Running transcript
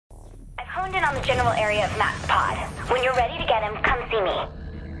honed in on the general area of Matt's pod. When you're ready to get him, come see me.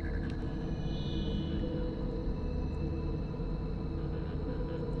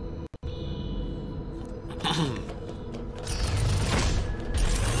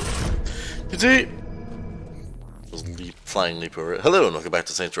 Flying leap over it. Hello and welcome back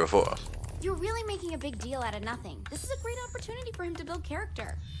to Saints Row 4. You're really making a big deal out of nothing. This is a great opportunity for him to build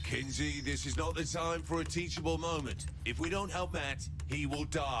character. Kinsey, this is not the time for a teachable moment. If we don't help Matt, he will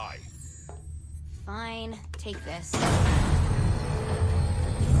die. Fine, take this.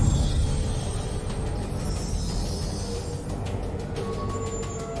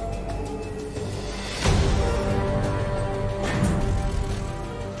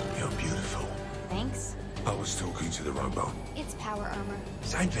 You're beautiful. Thanks. I was talking to the robot. It's power armor.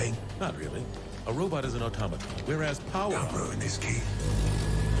 Same thing. Not really. A robot is an automaton, whereas power... Don't ruin this, Keith.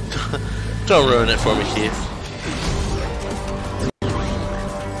 Don't ruin it for me, Keith.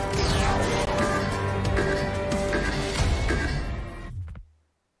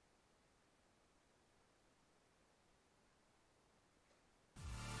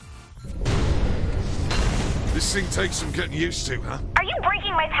 This thing takes some getting used to, huh? Are you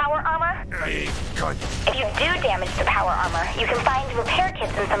breaking my power armor? Kind of. If you do damage the power armor, you can find repair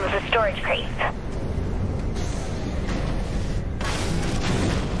kits in some of the storage crates.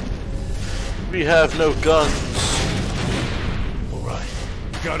 We have no guns. Alright.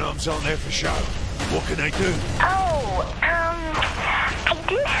 Gun arms aren't there for show. What can they do? Oh, I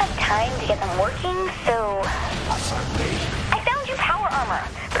didn't have time to get them working, so... What's that mean? I found your power armor.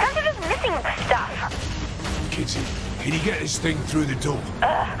 The guns are just missing stuff. Kinsey, can you get this thing through the door?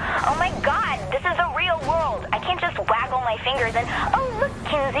 Oh my god, this is the real world. I can't just waggle my fingers and, oh look,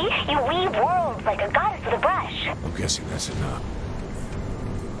 Kinsey, you weave worlds like a goddess with a brush. I'm guessing that's enough.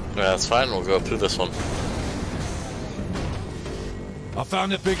 Yeah, that's fine, we'll go through this one. I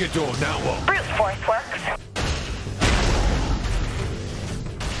found a bigger door, now what? Brute force works.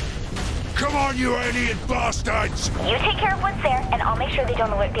 Come on, you alien bastards! You take care of what's there, and I'll make sure they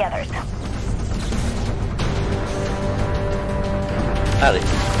don't alert the others. Howdy.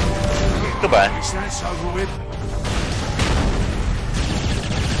 Goodbye. Is that over with?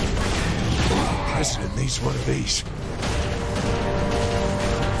 The president needs one of these.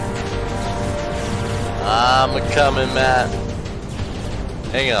 I'm coming, Matt.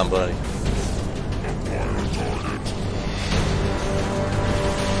 Hang on, buddy.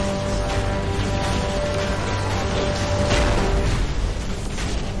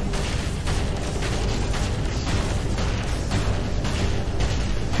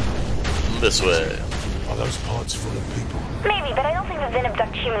 This way. Are those pods full of people? Maybe, but I don't think the Zane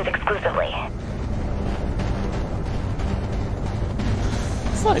abduct humans exclusively.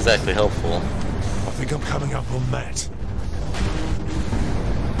 It's not exactly helpful. I think I'm coming up on Matt.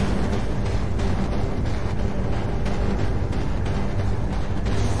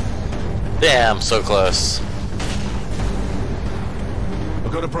 Damn, so close.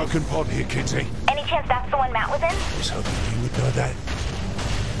 I've got a broken pod here, Kinsey. Any chance that's the one Matt was in? I was hoping you would know that.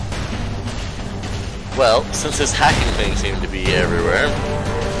 Well, since his hacking thing seemed to be everywhere.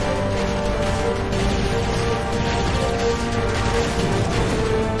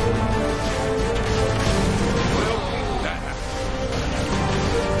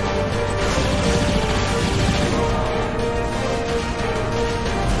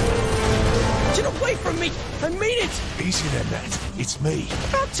 Get away from me! I mean it! Easy then, Matt. It's me.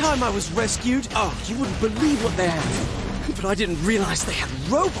 About time I was rescued. Oh, you wouldn't believe what they had. But I didn't realize they had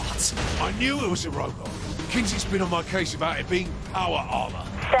robots. I knew it was a robot. Kinsey's been on my case about it being power armor.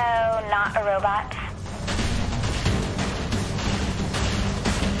 So, not a robot?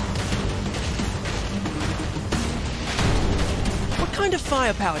 What kind of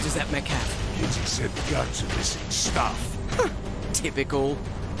firepower does that mech have? Kinsey said the guns are missing stuff. Huh, typical.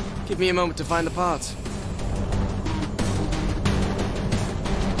 Give me a moment to find the parts.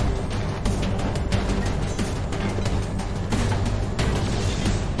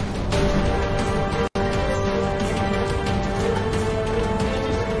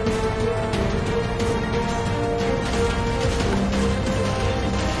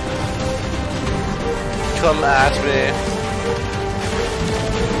 Come at me.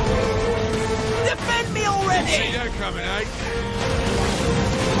 Defend me already! See that coming, eh?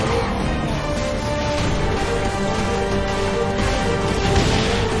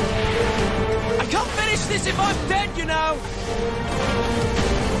 I can't finish this if I'm dead, you know!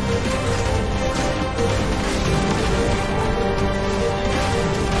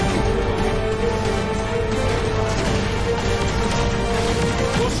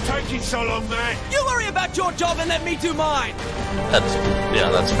 What's taking so long, man? You worry about your job and let me do mine! Yeah,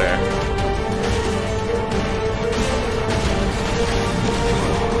 that's fair.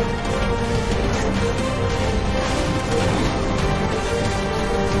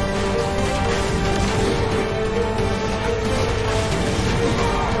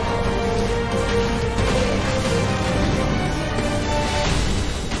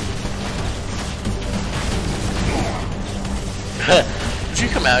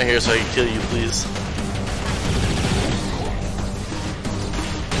 out here so I can kill you, please.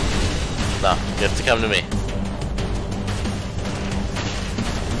 No, you have to come to me.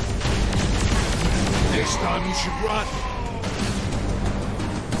 This time you should run.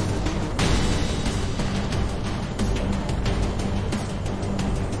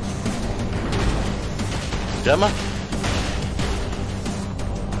 Gemma?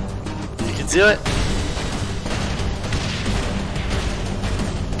 You can do it.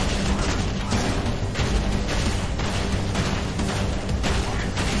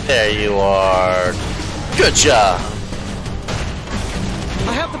 There you are. Good job.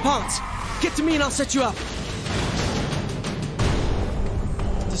 I have the parts. Get to me and I'll set you up.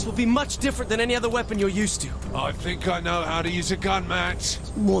 This will be much different than any other weapon you're used to. I think I know how to use a gun, Matt.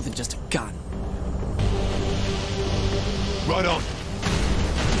 It's more than just a gun. Right on.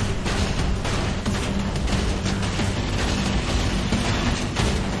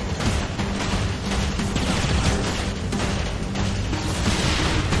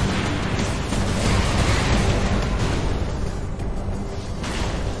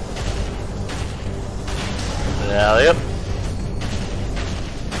 Yep.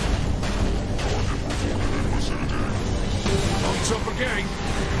 On top again.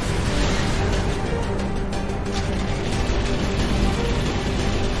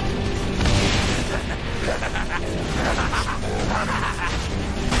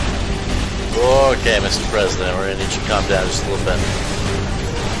 Okay, Mr. President, we're gonna need you to calm down just a little bit.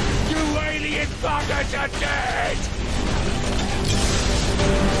 You alien buggers are dead!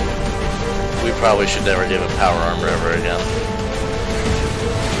 We probably should never give him power armor ever again.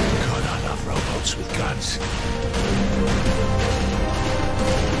 Got enough robots with guns.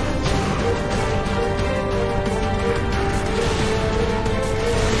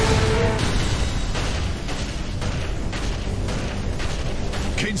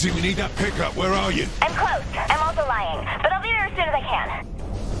 Kinsey, we need that pickup. Where are you? I'm close. I'm also lying, but I'll be there as soon as I can.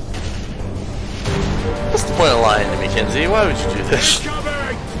 What's the point of lying to me, Kinsey? Why would you do this? Coming!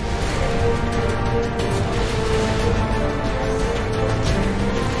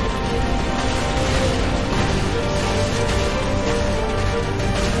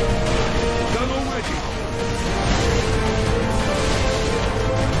 Done already.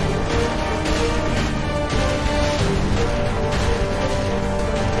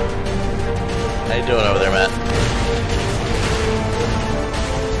 How you doing over there, Matt?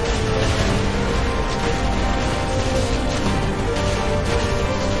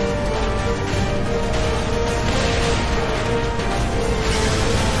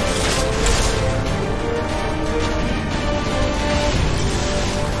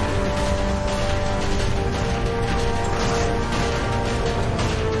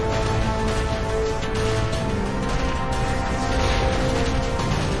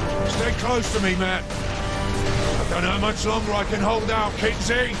 Stay close to me, Matt. I don't know how much longer I can hold out,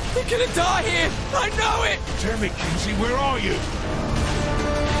 Kinsey. We're gonna die here! I know it! Tell me, Kinsey, where are you?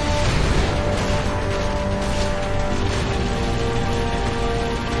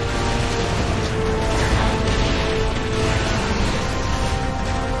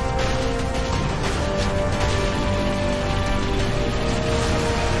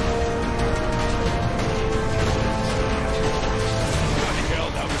 Bloody hell,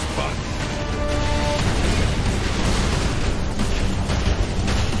 that was fun.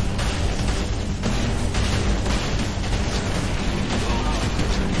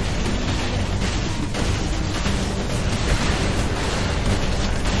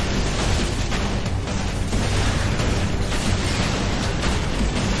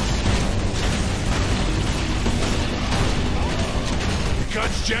 The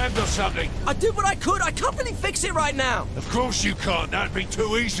gun's jammed or something. I did what I could. I can't really fix it right now. Of course you can't. That'd be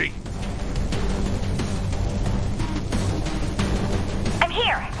too easy. I'm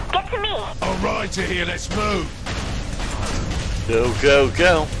here. Get to me. All right, to here. Let's move. Go, go,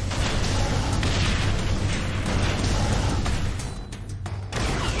 go.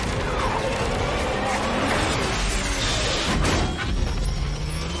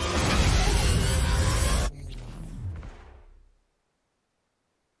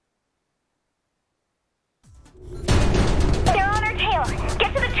 They're on our tail.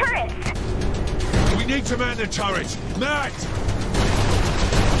 Get to the turrets. We need to man the turret. Matt!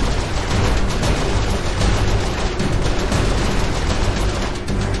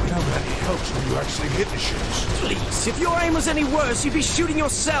 How that helps when you actually hit the ships. Please, if your aim was any worse, you'd be shooting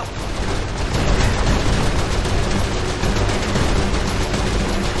yourself.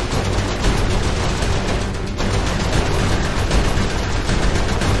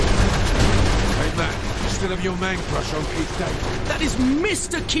 Hey, Matt, you still have have your man crush on Keith David? That is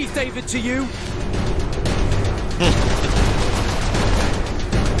Mr. Keith David to you!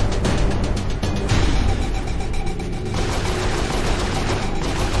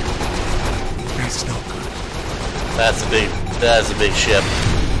 That's not good. That's a big ship.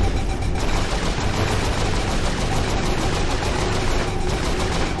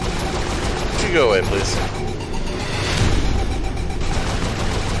 Could you go away, please?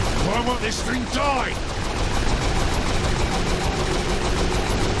 I want this thing died!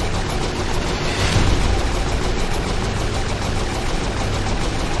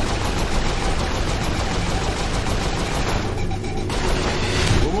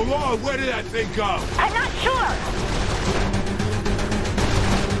 Whoa, where did that thing go? I'm not sure.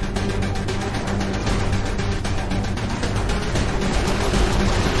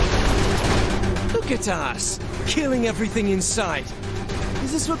 Look at us, killing everything in sight.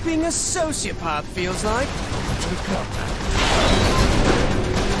 Is this what being a sociopath feels like?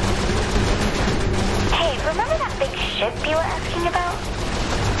 Hey, remember that big ship you were asking about?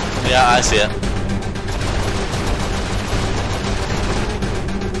 Yeah, I see it.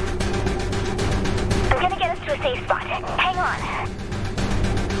 I'm gonna get us to a safe spot. Hang on.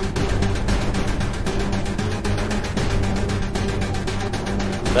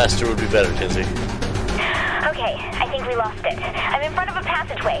 Faster would be better, Kinsey. Okay, I think we lost it. I'm in front of a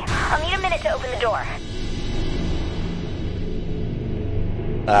passageway. I'll need a minute to open the door.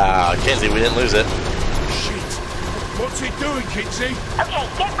 Ah, Kinsey, we didn't lose it. Shit! What's he doing, Kinsey? Okay,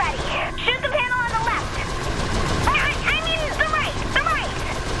 get ready. Shoot the panel on the left. I mean the right. The right.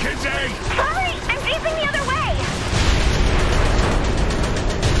 Kinsey! Sorry, I'm facing the other way.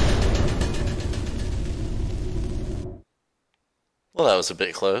 Well, that was a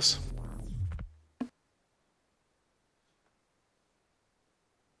bit close.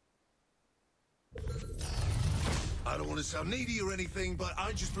 I don't want to sound needy or anything, but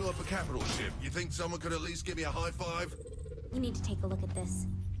I just blew up a capital ship. You think someone could at least give me a high five? You need to take a look at this.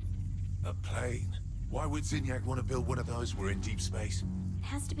 A plane? Why would Zinyak want to build one of those? We're in deep space. It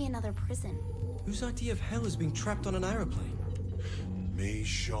has to be another prison. Whose idea of hell is being trapped on an aeroplane? Me,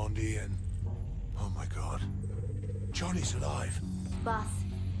 Shondi, and... oh my god. Johnny's alive. Boss,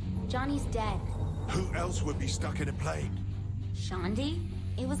 Johnny's dead. Who else would be stuck in a plane? Shondi?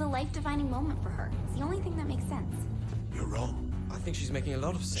 It was a life-defining moment for her. It's the only thing that makes sense. You're wrong. I think she's making a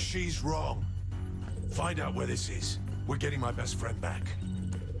lot of sense. She's wrong. Find out where this is. We're getting my best friend back.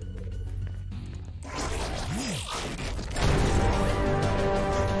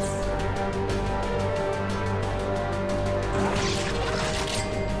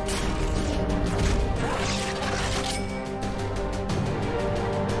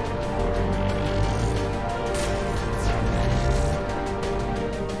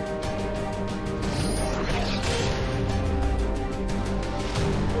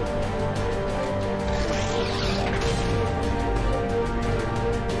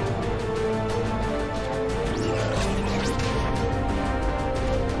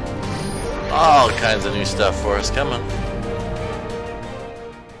 All kinds of new stuff for us coming.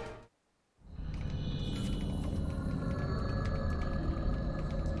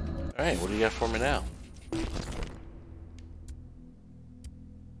 Alright, what do you got for me now?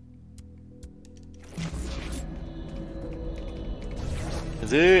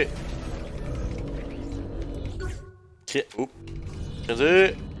 Is it? Oop. Is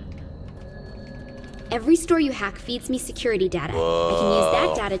it? Every store you hack feeds me security data. Whoa. I can use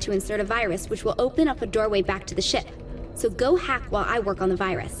that data to insert a virus, which will open up a doorway back to the ship. So go hack while I work on the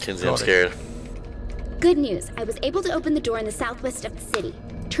virus. Kinsey, I'm scared. Good news, I was able to open the door in the southwest of the city.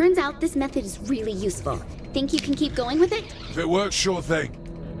 Turns out this method is really useful. Think you can keep going with it? If it works, sure thing.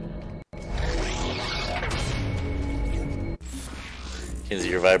 Kinsey,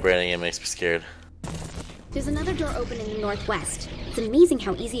 you're vibrating. It makes me scared. There's another door open in the northwest. It's amazing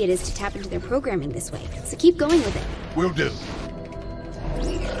how easy it is to tap into their programming this way. So keep going with it. Will do.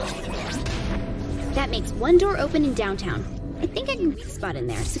 That makes one door open in downtown. I think I can spot in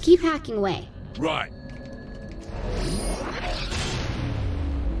there, so keep hacking away. Right.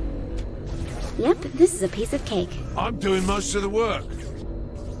 Yep, this is a piece of cake. I'm doing most of the work.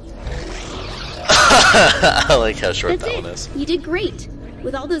 I like how short That's that one it. is. You did great.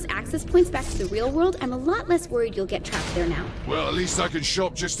 With all those access points back to the real world, I'm a lot less worried you'll get trapped there now. Well, at least I can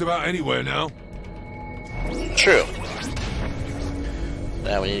shop just about anywhere now. True.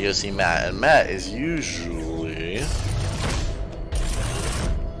 Now we need to go see Matt, and Matt is usually...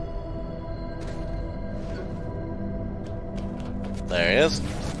 There he is.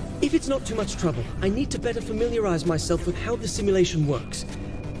 If it's not too much trouble, I need to better familiarize myself with how the simulation works.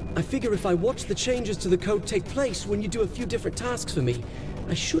 I figure if I watch the changes to the code take place when you do a few different tasks for me,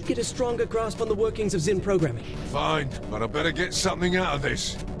 I should get a stronger grasp on the workings of Zin programming. Fine, but I better get something out of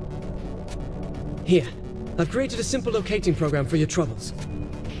this. Here, I've created a simple locating program for your troubles.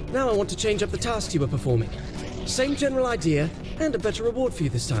 Now I want to change up the tasks you were performing. Same general idea, and a better reward for you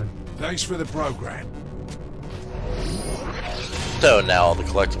this time. Thanks for the program. So now all the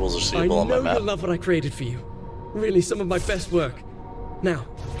collectibles are suitable on my I know map. you'll love what I created for you. Really some of my best work. Now,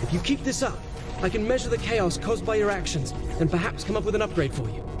 if you keep this up, I can measure the chaos caused by your actions, and perhaps come up with an upgrade for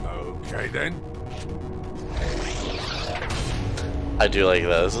you. Okay then. I do like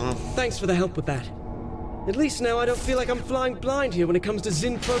those. Thanks for the help with that. At least now I don't feel like I'm flying blind here when it comes to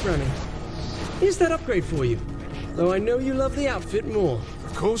Zin programming. Here's that upgrade for you. Though I know you love the outfit more.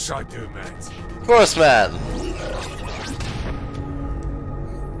 Of course I do, Matt. Of course, man.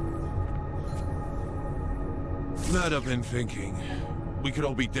 Matt, I've been thinking. We could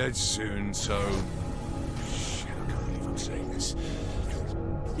all be dead soon, so... Shit, I can't believe I'm saying this.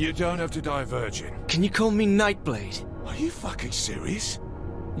 You don't have to die a virgin. Can you call me Nightblade? Are you fucking serious?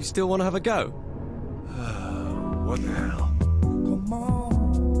 You still want to have a go? What the hell?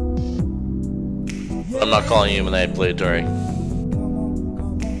 I'm not calling you Nightblade, Dory.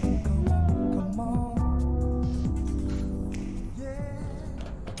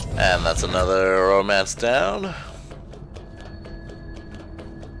 And that's another romance down.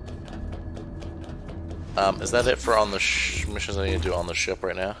 Is that it for on the missions I need to do on the ship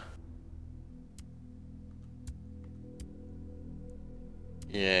right now?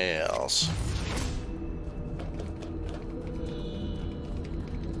 Yes.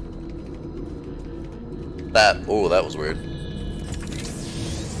 Oh, that was weird.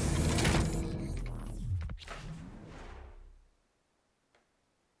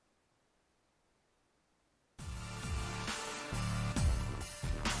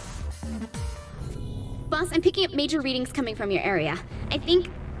 Boss, I'm picking up major readings coming from your area. I think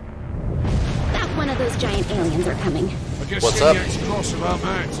that one of those giant aliens are coming. I guess What's up? Celiac's cross about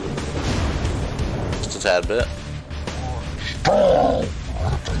Matt. Just a tad bit.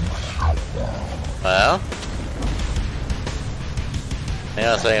 Well, hang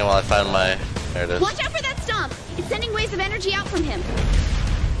on a second while I find my... There it is. Watch out for that stomp! It's sending waves of energy out from him.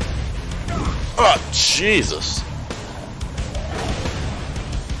 Oh, Jesus.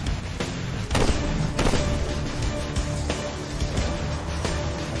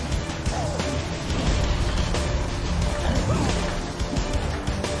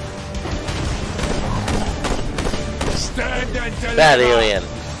 Stand and deliver. Bad alien.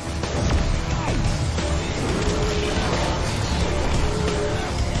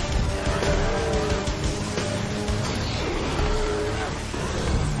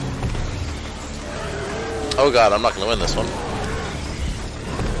 Oh god, I'm not gonna win this one.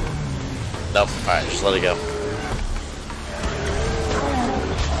 Nope. Alright, just let it go.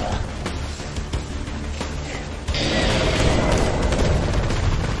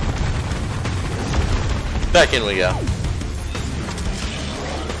 Back in we go.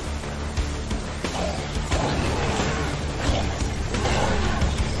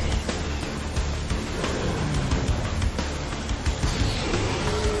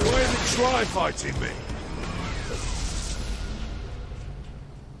 Why did you try fighting me?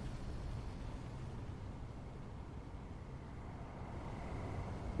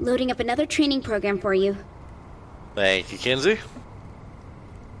 Loading up another training program for you. Thank you, Kinsey.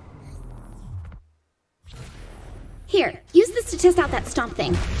 Here, use this to test out that stomp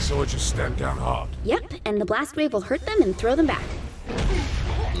thing. So I just stand down hard. Yep, and the blast wave will hurt them and throw them back.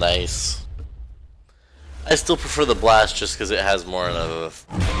 Nice. I still prefer the blast just because it has more of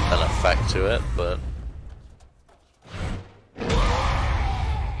an effect to it, but...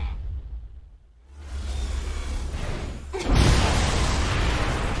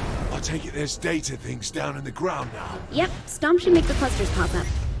 I take it there's data things down in the ground now. Yep, stomp should make the clusters pop up.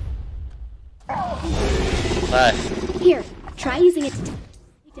 Hi. Here, try using it to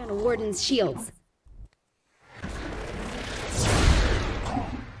take down a warden's shields.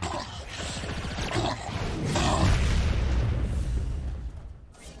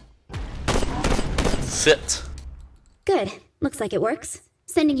 Sit. Good. Looks like it works.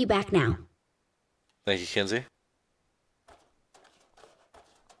 Sending you back now. Thank you, Kinsey.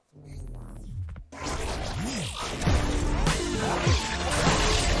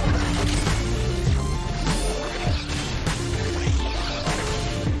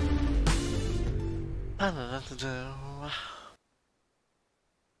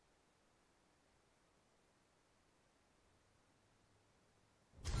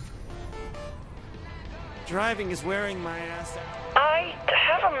 driving is wearing my ass out. I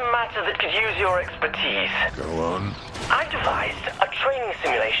have a matter that could use your expertise. Go on. I devised a training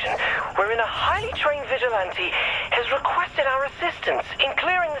simulation wherein a highly trained vigilante has requested our assistance in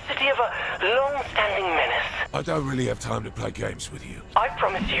clearing the city of a long-standing menace. I don't really have time to play games with you. I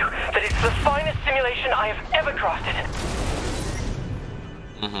promise you that it's the finest simulation I have ever crafted.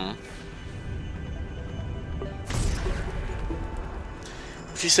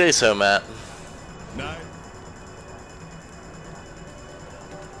 If you say so, Matt. No.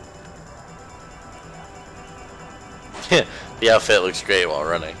 The outfit looks great while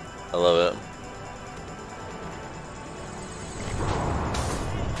running. I love it.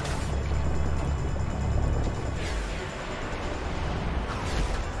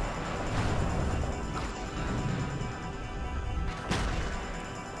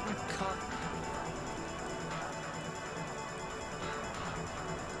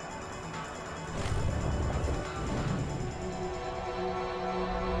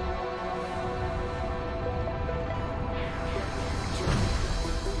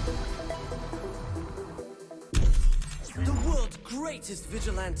 The world's greatest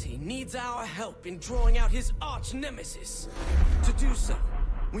vigilante needs our help in drawing out his arch nemesis. To do so,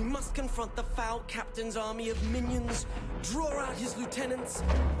 we must confront the foul captain's army of minions, draw out his lieutenants,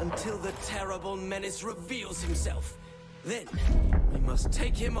 until the terrible menace reveals himself. Then, we must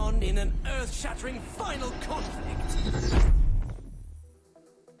take him on in an earth-shattering final conflict.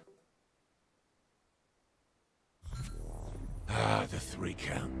 Ah, the 3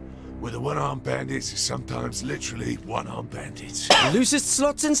 count. With the one-armed bandits is sometimes literally one-armed bandits. Loosest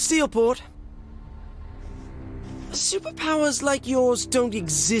slots in Steelport. Superpowers like yours don't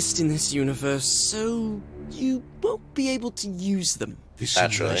exist in this universe, so you won't be able to use them. This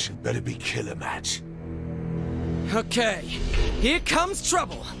Naturally. simulation better be killer, Matt. Okay, here comes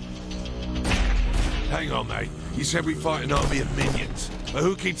trouble. Hang on, mate. You said we fight an army of minions. But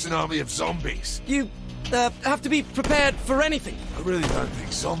who keeps an army of zombies? You have to be prepared for anything. I really don't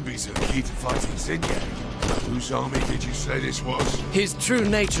think zombies are the key to fighting Zinyak. Whose army did you say this was? His true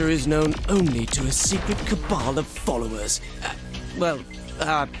nature is known only to a secret cabal of followers.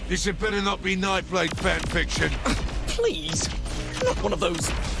 This had better not be Nightblade fanfiction. Please. I'm not one of those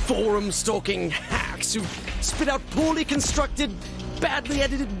forum-stalking hacks who spit out poorly constructed, badly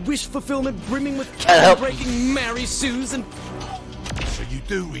edited wish fulfillment brimming with canon-breaking Mary Sues and... So you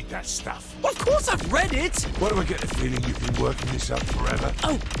do read that stuff? Well, of course I've read it! Why do I get the feeling you've been working this up forever?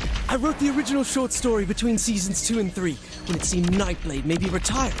 Oh, I wrote the original short story between seasons 2 and 3, when it seemed Nightblade may be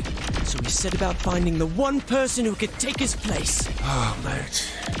retired. So we set about finding the one person who could take his place. Oh, mate.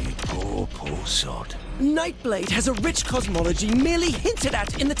 You poor, poor sod. Nightblade has a rich cosmology merely hinted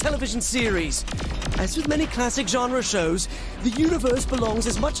at in the television series. As with many classic genre shows, the universe belongs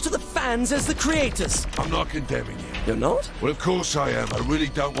as much to the fans as the creators. I'm not condemning you. You're not? Well, of course I am. I really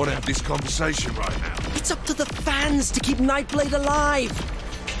don't want to have this conversation right now. It's up to the fans to keep Nightblade alive.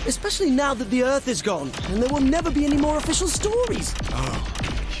 Especially now that the Earth is gone, and there will never be any more official stories. Oh,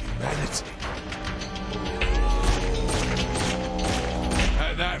 humanity.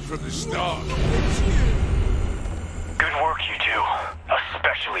 Had that from the start. Good work, you two.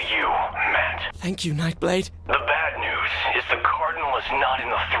 Especially you, Matt. Thank you, Nightblade. The bad news is the Cardinal is not in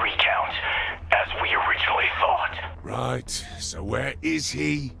the 3 count, as we originally thought. Right, so where is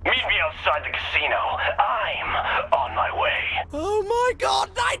he? Meet me outside the casino. I'm on my way. Oh my god,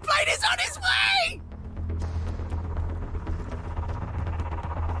 Nightblade is on his way!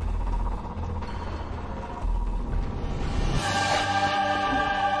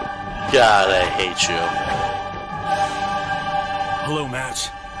 God, I hate you. Hello,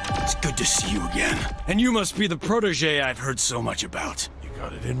 Matt. It's good to see you again. And you must be the protege I've heard so much about. You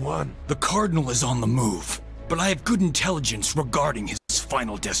got it in one. The Cardinal is on the move, but I have good intelligence regarding his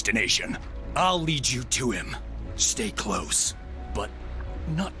final destination. I'll lead you to him. Stay close, but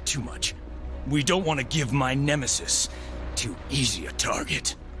not too much. We don't want to give my nemesis too easy a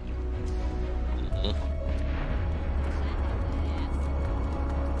target.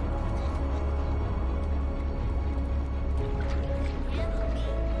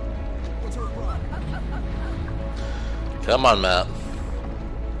 Come on, Matt.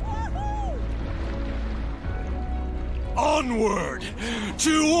 Onward!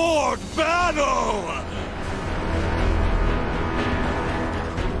 Toward battle!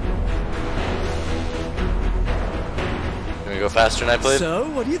 Can we go faster, Nightblade? So,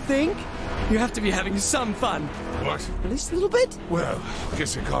 what do you think? You have to be having some fun. What What? At least a little bit? Well, I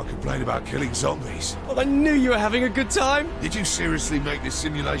guess I can't complain about killing zombies. Well, I knew you were having a good time. Did you seriously make this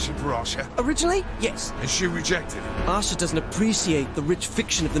simulation for Asha? Originally, yes. And she rejected it? Asha doesn't appreciate the rich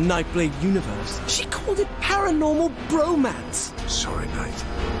fiction of the Nightblade universe. She called it paranormal bromance. Sorry, mate.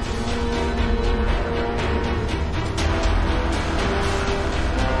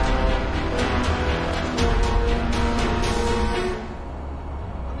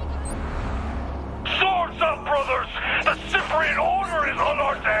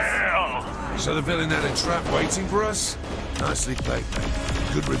 So the villain had a trap waiting for us? Nicely played, mate.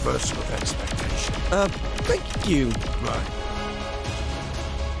 Good reversal of expectation. Thank you. Right.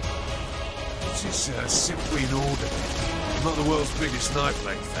 This is Cyprian Order. I'm not the world's biggest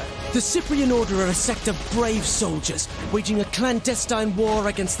Nightblade fan. The Cyprian Order are a sect of brave soldiers, waging a clandestine war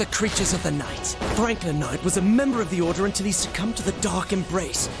against the creatures of the night. Franklin Knight was a member of the Order until he succumbed to the Dark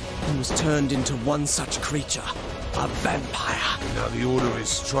Embrace, and was turned into one such creature. A vampire. Now the Order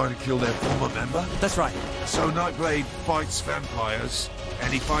is trying to kill their former member? That's right. So Nightblade fights vampires,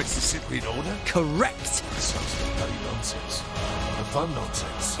 and he fights the Cyprian Order? Correct. Sounds like bloody nonsense. And fun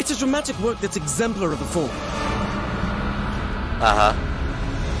nonsense. It's a dramatic work that's exemplar of the form. Uh-huh.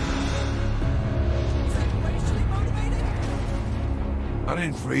 I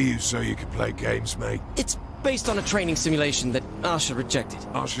didn't free you so you could play games, mate. It's based on a training simulation that Asha rejected.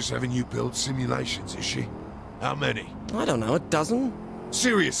 Asha's having you build simulations, is she? How many? I don't know, a dozen?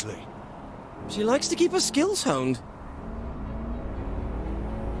 Seriously? She likes to keep her skills honed.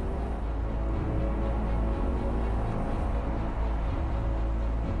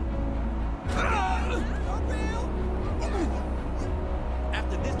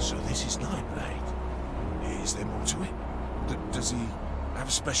 So this is Nightblade. Is there more to it? Does he have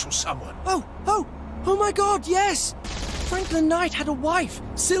a special someone? Oh my god, yes! Franklin Knight had a wife,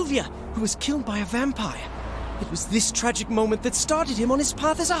 Sylvia, who was killed by a vampire. It was this tragic moment that started him on his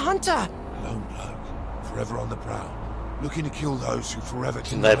path as a hunter. Lone bloke, forever on the prowl, looking to kill those who forever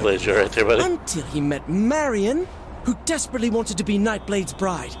can. Nightblade's right there, buddy. Until he met Marion, who desperately wanted to be Nightblade's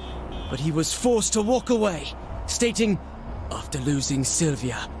bride. But he was forced to walk away, stating, "After losing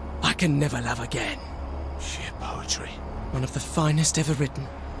Sylvia, I can never love again." Sheer poetry. One of the finest ever written.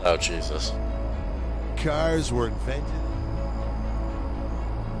 Oh, Jesus. Cars were invented.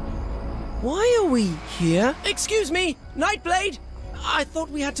 Why are we here? Excuse me, Nightblade! I thought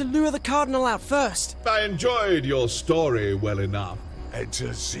we had to lure the Cardinal out first. I enjoyed your story well enough. Enter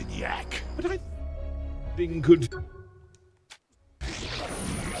Zinyak. But I think could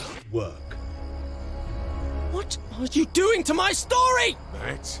work. What are you doing to my story?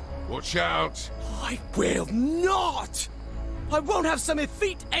 Mate, watch out. I will not! I won't have some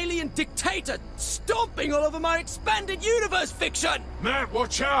effete alien dictator stomping all over my expanded universe fiction! Matt,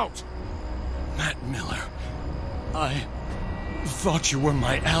 watch out! Matt Miller, I thought you were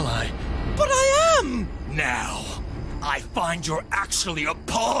my ally. But I am! Now, I find you're actually a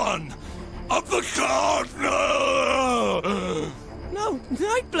pawn of the Cardinal! No,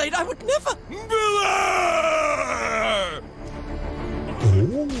 Nightblade, I would never... Miller!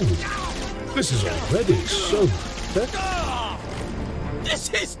 Oh, this is already so effective. This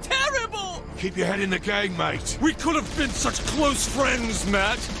is terrible! Keep your head in the game, mate. We could have been such close friends,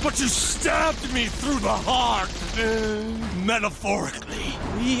 Matt, but you stabbed me through the heart. Metaphorically.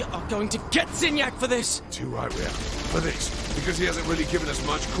 We are going to get Zinyak for this! Too right we are. For this, because he hasn't really given us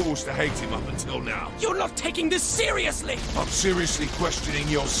much cause to hate him up until now. You're not taking this seriously! I'm seriously questioning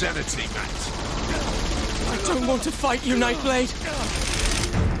your sanity, Matt. I don't want to fight you, Nightblade.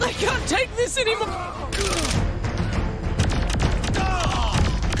 I can't take this anymore!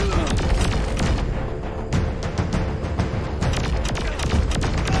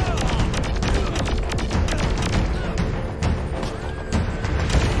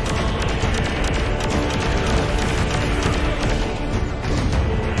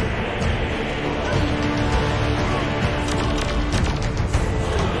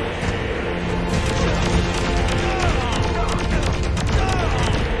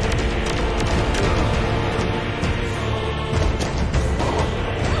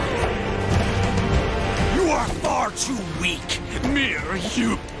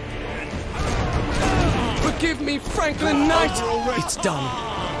 Forgive me, Franklin Knight! It's done.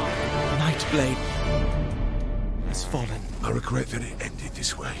 Nightblade has fallen. I regret that it ended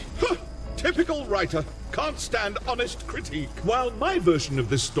this way. Typical writer. Can't stand honest critique. While my version of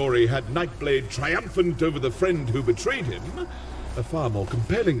this story had Nightblade triumphant over the friend who betrayed him, a far more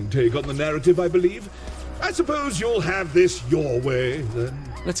compelling take on the narrative, I believe. I suppose you'll have this your way, then.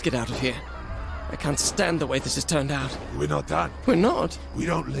 Let's get out of here. I can't stand the way this has turned out. We're not done. We're not? We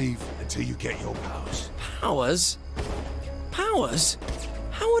don't leave until you get your powers. Powers? Powers?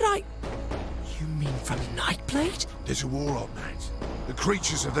 How would I... You mean from Nightblade? There's a war on, Matt. The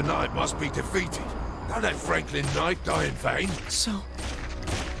creatures of the night must be defeated. Don't let Franklin Knight die in vain. So,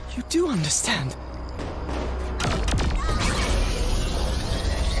 you do understand.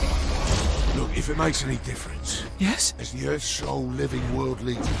 Look, if it makes any difference. Yes? As the Earth's sole living world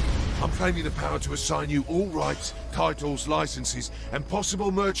leader, I'm claiming the power to assign you all rights, titles, licenses, and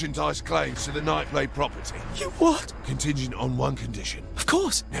possible merchandise claims to the Nightblade property. You what? Contingent on one condition. Of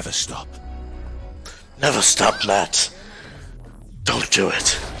course. Never stop. Never stop, Matt. Don't do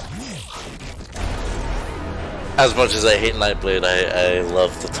it. As much as I hate Nightblade, I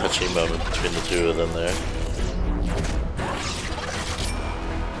love the touching moment between the two of them there.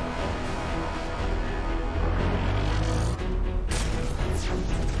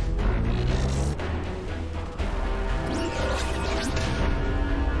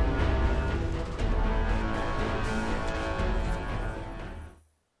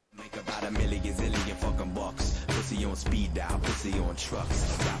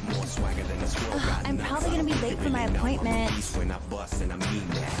 I'm probably gonna be late for my appointment.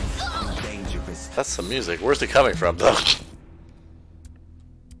 That's some music. Where's it coming from, though?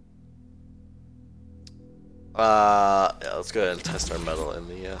 Yeah, let's go ahead and test our metal in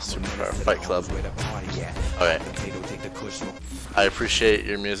the Superpower Fight Club. Okay. I appreciate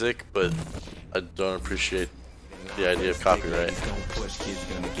your music, but I don't appreciate the idea of copyright.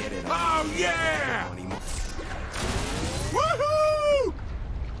 Oh, yeah! Woohoo!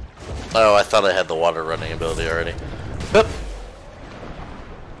 Oh, I thought I had the water running ability already. Yep.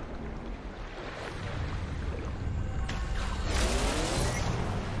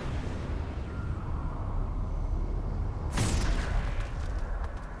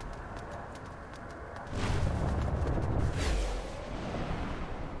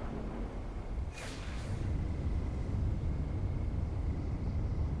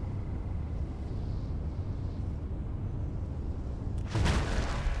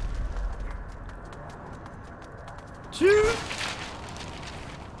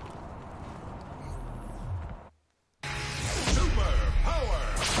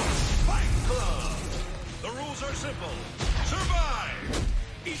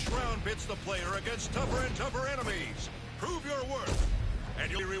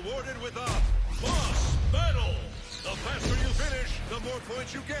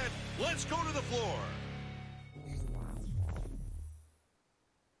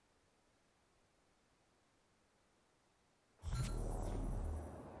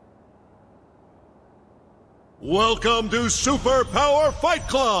 Welcome to Superpower Fight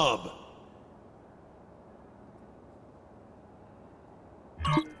Club!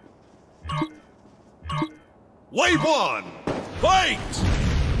 Wave 1! Fight!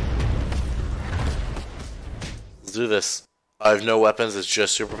 Let's do this. I have no weapons, it's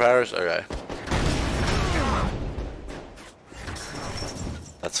just superpowers? Okay.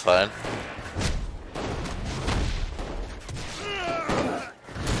 That's fine.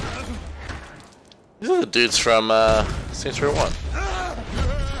 These are the dudes from Saints Row 1.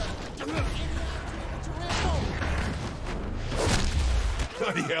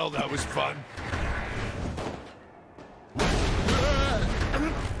 Bloody hell, that was fun.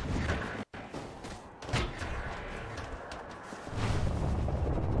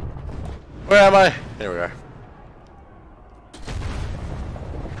 Where am I? Here we are.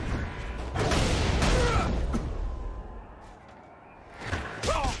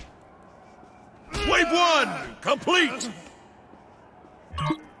 Wave 1! Complete!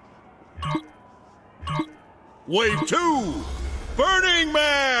 Wave 2! Burning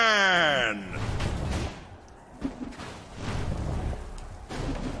Man!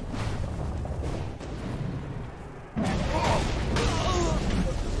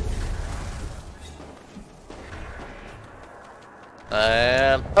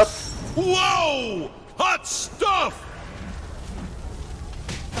 And up. Whoa! Hot stuff!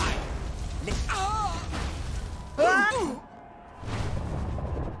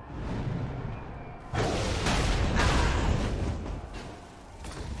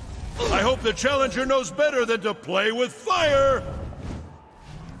 I hope the challenger knows better than to play with fire!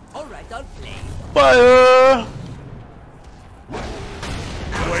 Alright, I'll play. Fire!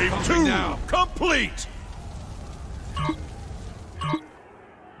 Wave 2 complete!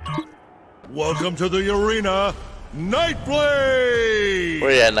 Welcome to the arena, Nightblade!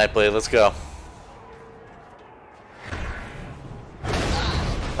 Where you at, Nightblade? Let's go.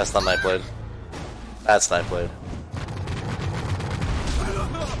 That's not Nightblade. That's Nightblade.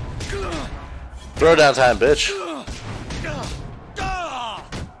 Throw down time, bitch.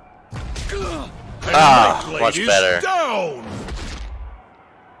 Ah, Nightblade much is better. down!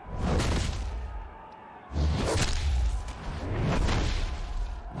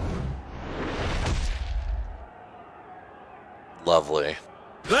 Lovely.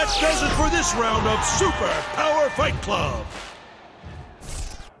 That does it for this round of Super Power Fight Club.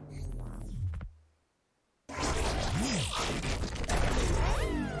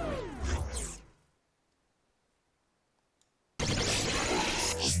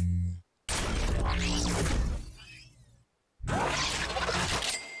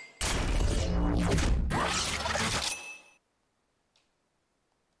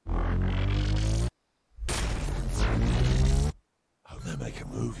 Make a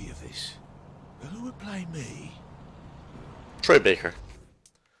movie of this. Who would play me? Troy Baker.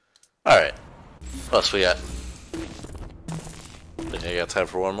 Alright. What else we got? Think I got time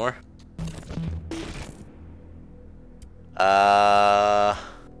for one more? Yeah,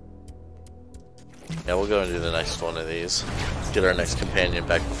 we'll go and do the next one of these. Let's get our next companion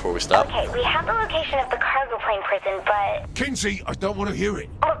back before we stop. Okay, we have the location of the cargo plane prison, but... Kinsey, I don't want to hear it.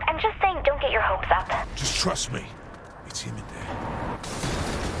 Look, I'm just saying, don't get your hopes up. Just trust me. It's him in there.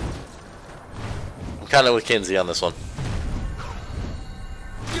 I'm kind of with Kinsey on this one.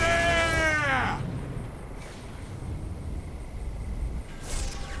 Yeah!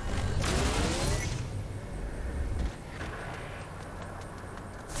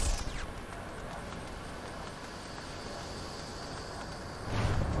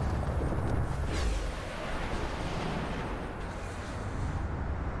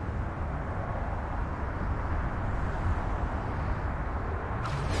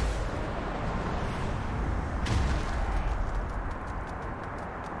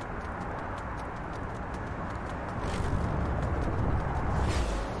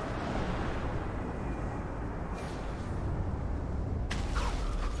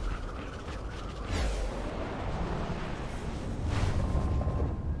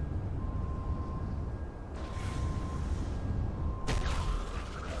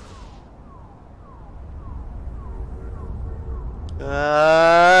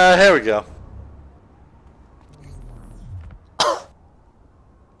 Here we go.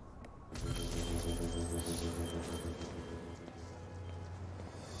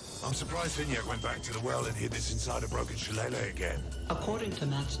 I'm surprised Vignac went back to the well and hid this inside a broken shillelagh again. According to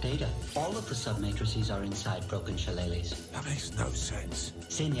Matt's data, all of the sub-matrices are inside broken shillelaghs. That makes no sense.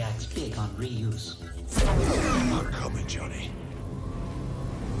 Vignac's big on reuse. I'm coming, Johnny.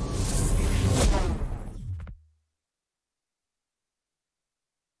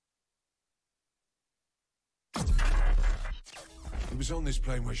 It was on this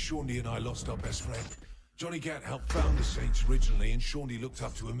plane where Shawnee and I lost our best friend. Johnny Gat helped found the Saints originally, and Shawnee looked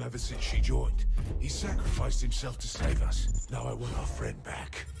up to him ever since she joined. He sacrificed himself to save us. Now I want our friend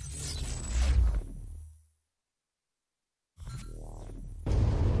back.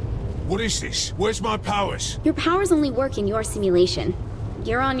 What is this? Where's my powers? Your powers only work in your simulation.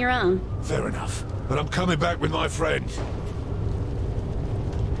 You're on your own. Fair enough. But I'm coming back with my friend.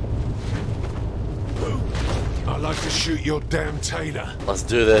 I'd like to shoot your damn tailor. Let's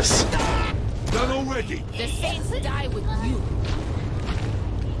do this. Done already. The Saints die with you.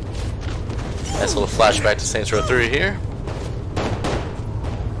 Nice little flashback to Saints Row 3 here.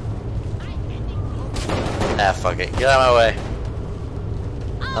 Ah, fuck it. Get out of my way.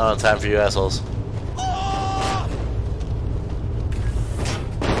 I don't have time for you assholes.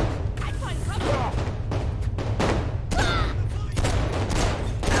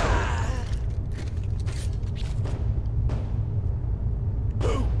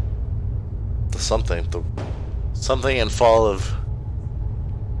 Something in fall of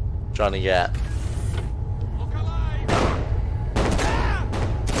Johnny Gat.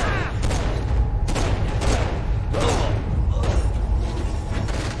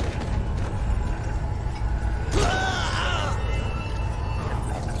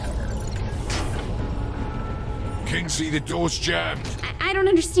 Kingsley, the door's jammed. I don't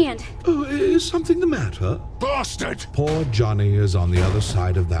understand. Oh, is something the matter? Bastard! Poor Johnny is on the other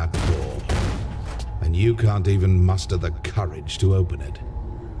side of that door. And you can't even muster the courage to open it.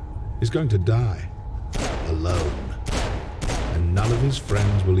 He's going to die. Alone. And none of his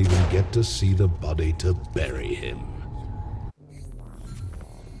friends will even get to see the body to bury him.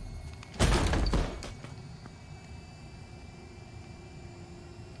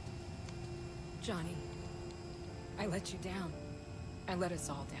 Johnny, I let you down. I let us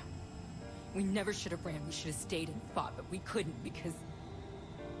all down. We never should have ran. We should have stayed and fought, but we couldn't because...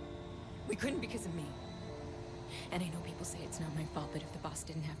 We couldn't because of me. And I know people say it's not my fault, but if the boss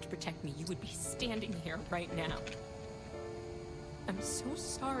didn't have to protect me, you would be standing here right now. I'm so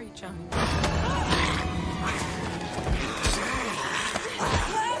sorry, Johnny.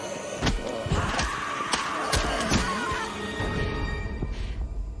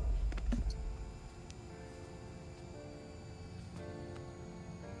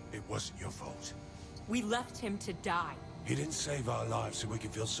 It wasn't your fault. We left him to die. He didn't save our lives so we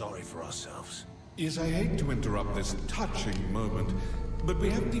could feel sorry for ourselves. Yes, I hate to interrupt this touching moment, but we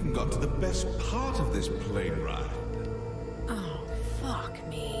haven't even got to the best part of this plane ride. Oh, fuck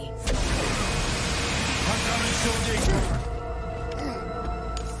me. I'm coming, Shawnee!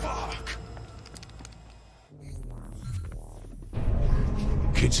 Fuck!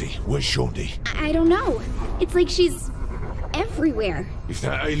 Kinsey, where's Shawnee? I don't know. It's like she's everywhere. If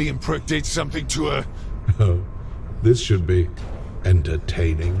that alien prick did something to her... Oh, this should be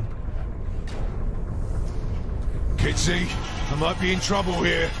entertaining. Kinsey, I might be in trouble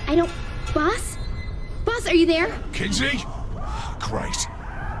here. I don't... Boss? Boss, are you there? Kinsey? Great.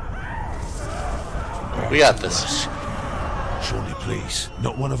 We got this. Shawnee, please.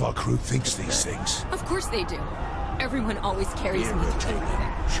 Not one of our crew thinks these things. Of course they do. Everyone always carries me through anything.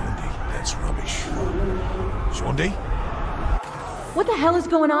 Shawnee, that's rubbish. Shawnee? What the hell is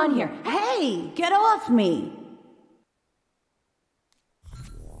going on here? Hey, get off me!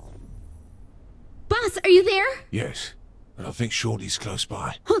 Boss, are you there? Yes, but I think Shawnee's close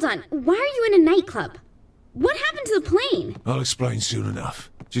by. Hold on, why are you in a nightclub? What happened to the plane? I'll explain soon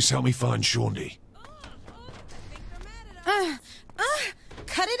enough. Just help me find Shawnee.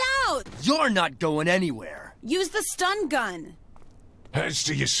 Cut it out! You're not going anywhere. Use the stun gun. Hands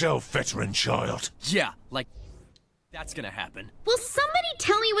to yourself, veteran child. Yeah, like that's gonna happen. Will somebody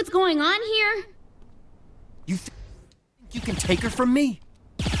tell me what's going on here? You think you can take her from me?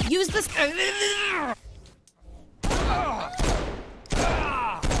 Use the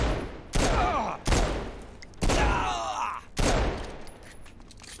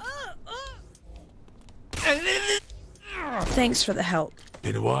Thanks for the help.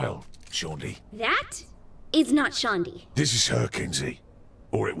 Been a while, Shawnee. That is not Shaundi. This is her, Kinsey.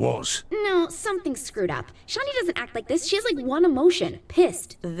 Or it was. No, something's screwed up. Shaundi doesn't act like this. She has like one emotion.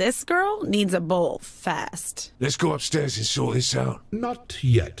 Pissed. This girl needs a bowl fast. Let's go upstairs and sort this out. Not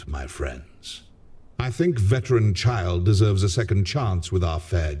yet, my friends. I think veteran child deserves a second chance with our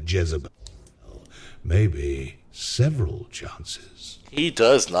fair Jezebel. Maybe several chances. He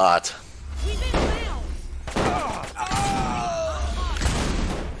does not. Too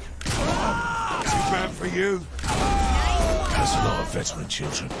bad for you. That's a lot of veteran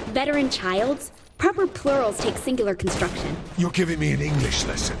children. Veteran childs? Proper plurals take singular construction. You're giving me an English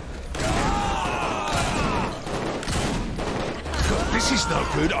lesson. God, this is no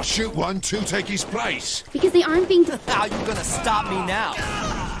good. I'll shoot one, two take his place. Because they aren't being... How you gonna stop me now?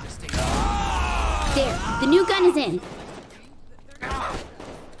 There, the new gun is in.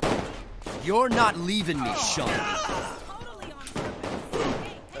 You're not leaving me, Sean.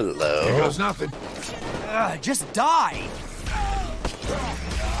 Hello. Here goes nothing. Just die.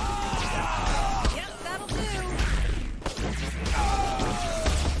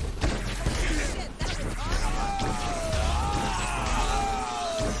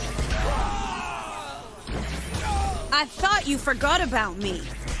 I thought you forgot about me.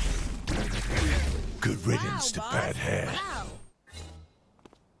 Good riddance to bad hair.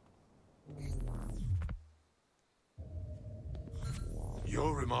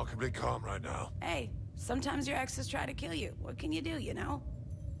 You're remarkably calm right now. Hey, sometimes your exes try to kill you. What can you do, you know?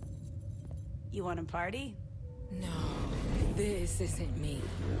 You want to party? No, this isn't me.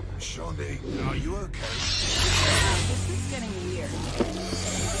 Shawnee, are you okay? This is getting weird.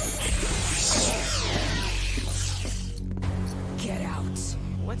 Get out.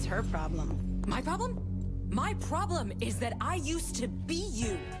 What's her problem? My problem? My problem is that I used to be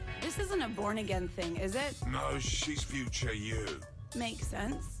you. This isn't a born-again thing, is it? No, she's future you. Makes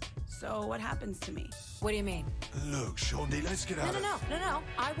sense. So what happens to me? What do you mean? Look, Shawnee, let's get out of No.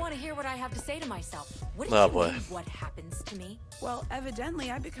 I want to hear what I have to say to myself. What do Oh, you boy. mean, what happens to me? Well, evidently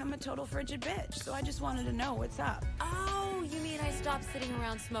I become a total frigid bitch, so I just wanted to know what's up. Oh, you mean I stopped sitting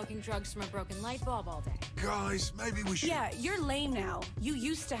around smoking drugs from a broken light bulb all day? Guys, maybe we should... Yeah, you're lame now. You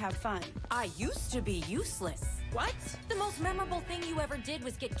used to have fun. I used to be useless. What? The most memorable thing you ever did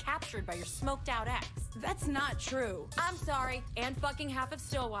was get captured by your smoked out ex. That's not true. I'm sorry, and fucking half of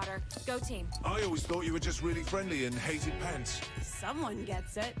Stillwater. Go team. I always thought you were just really friendly and hated pants. Someone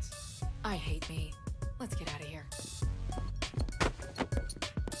gets it. I hate me. Let's get out of here.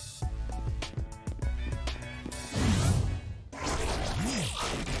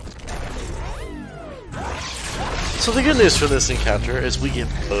 So the good news for this encounter is we get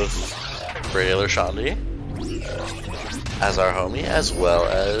both regular Shaundi as our homie, as well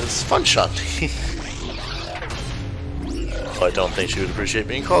as Fun Shaundi. although I don't think she would appreciate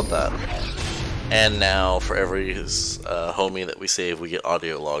being called that. And now, for every homie that we save, we get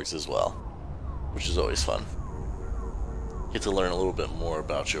audio logs as well, which is always fun. Get to learn a little bit more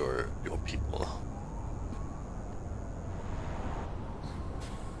about your people.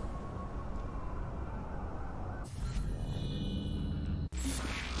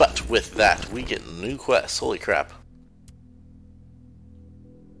 But with that, we get new quests. Holy crap.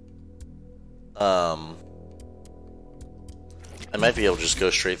 I might be able to just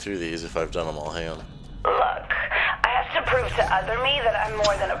go straight through these if I've done them all. Hang on. Look, I have to prove to other me that I'm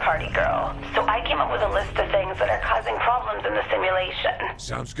more than a party girl. So I came up with a list of things that are causing problems in the simulation.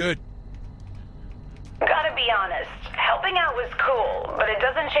 Sounds good. Gotta be honest, helping out was cool, but it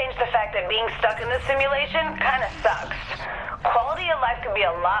doesn't change the fact that being stuck in the simulation kinda sucks. Quality of life could be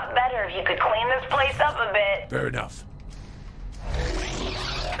a lot better if you could clean this place up a bit. Fair enough.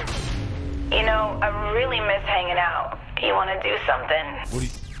 You know, I really miss hanging out. You wanna do something?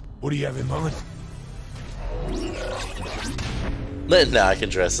 What do you have in mind? Now I can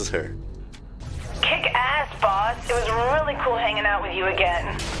dress as her. Kick ass, boss. It was really cool hanging out with you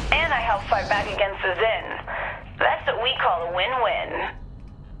again. And I helped fight back against the Zane. That's what we call a win-win.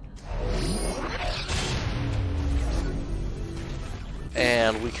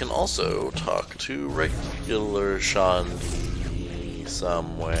 And we can also talk to regular Shandi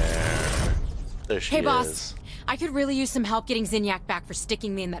somewhere. There she is. Hey, boss. I could really use some help getting Zinyak back for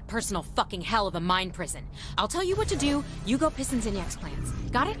sticking me in that personal fucking hell of a mine prison. I'll tell you what to do. You go piss in Zinyak's plans.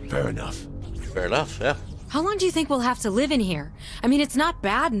 Got it? Fair enough. Fair enough, yeah. How long do you think we'll have to live in here? I mean, it's not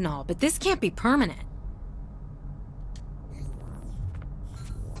bad and all, but this can't be permanent.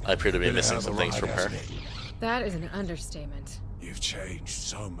 I appear to be missing some things from her. That is an understatement. You've changed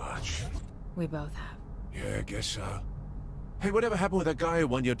so much. We both have. Yeah, I guess so. Hey, whatever happened with that guy who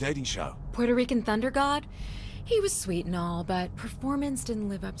won your dating show? Puerto Rican Thunder God? He was sweet and all, but performance didn't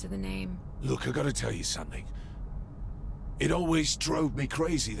live up to the name. Look, I gotta tell you something. It always drove me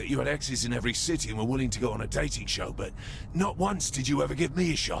crazy that you had exes in every city and were willing to go on a dating show, but not once did you ever give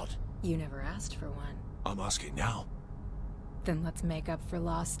me a shot. You never asked for one. I'm asking now. Then let's make up for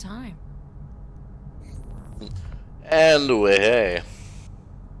lost time. And away.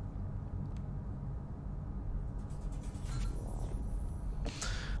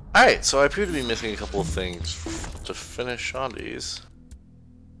 Alright, so I appear to be missing a couple of things to finish Shandi's.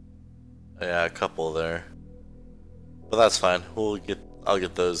 Yeah, a couple there. But that's fine. I'll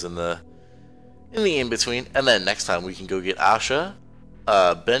get those in the in-between. And then next time we can go get Asha,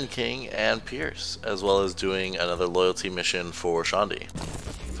 Ben King, and Pierce, as well as doing another loyalty mission for Shandi.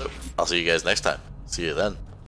 So I'll see you guys next time. See you then.